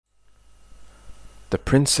The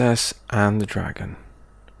Princess and the Dragon.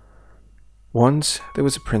 Once there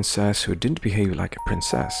was a princess who didn't behave like a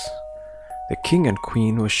princess. The king and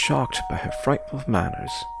queen were shocked by her frightful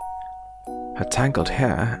manners. Her tangled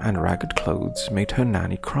hair and ragged clothes made her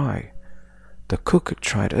nanny cry. The cook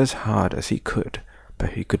tried as hard as he could,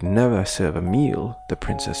 but he could never serve a meal the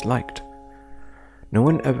princess liked. No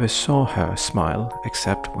one ever saw her smile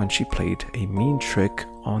except when she played a mean trick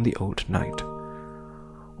on the old knight.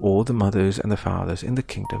 All the mothers and the fathers in the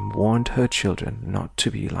kingdom warned her children not to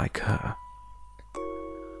be like her.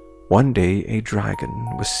 One day a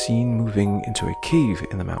dragon was seen moving into a cave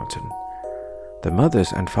in the mountain. The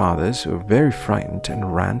mothers and fathers were very frightened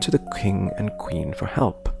and ran to the king and queen for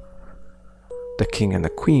help. The king and the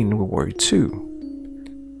queen were worried too.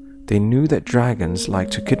 They knew that dragons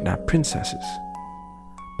liked to kidnap princesses.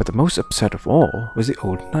 But the most upset of all was the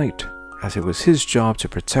old knight, as it was his job to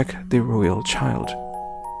protect the royal child.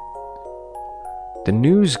 The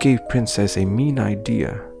news gave Princess a mean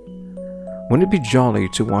idea. Wouldn't it be jolly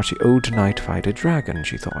to watch the old knight fight a dragon,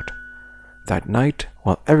 she thought. That night,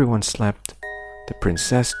 while everyone slept, the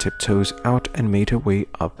princess tiptoes out and made her way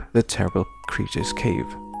up the terrible creature's cave.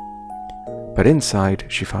 But inside,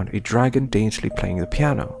 she found a dragon daintily playing the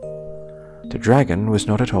piano. The dragon was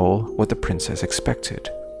not at all what the princess expected.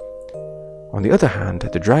 On the other hand,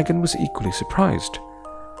 the dragon was equally surprised.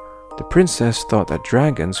 The princess thought that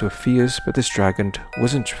dragons were fierce, but this dragon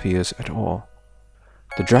wasn't fierce at all.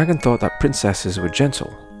 The dragon thought that princesses were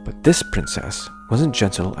gentle, but this princess wasn't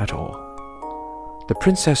gentle at all. The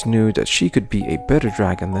princess knew that she could be a better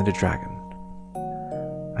dragon than the dragon.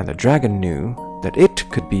 And the dragon knew that it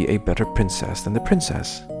could be a better princess than the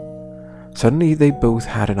princess. Suddenly they both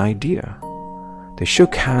had an idea. They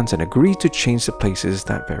shook hands and agreed to change the places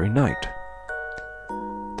that very night.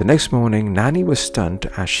 The next morning, Nanny was stunned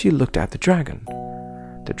as she looked at the dragon.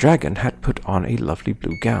 The dragon had put on a lovely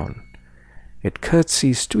blue gown. It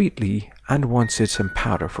curtsied sweetly and wanted some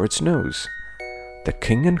powder for its nose. The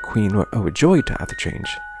king and queen were overjoyed at the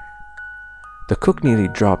change. The cook nearly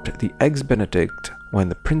dropped the eggs Benedict when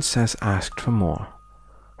the princess asked for more.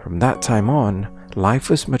 From that time on, life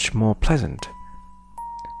was much more pleasant.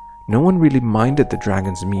 No one really minded the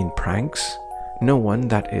dragon's mean pranks. No one,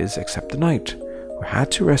 that is, except the knight, who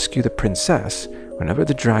had to rescue the princess whenever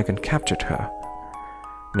the dragon captured her.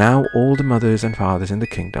 Now all the mothers and fathers in the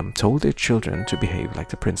kingdom told their children to behave like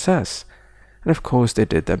the princess, and of course they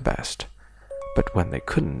did their best. But when they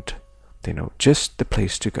couldn't, they know just the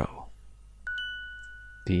place to go.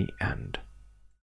 The end.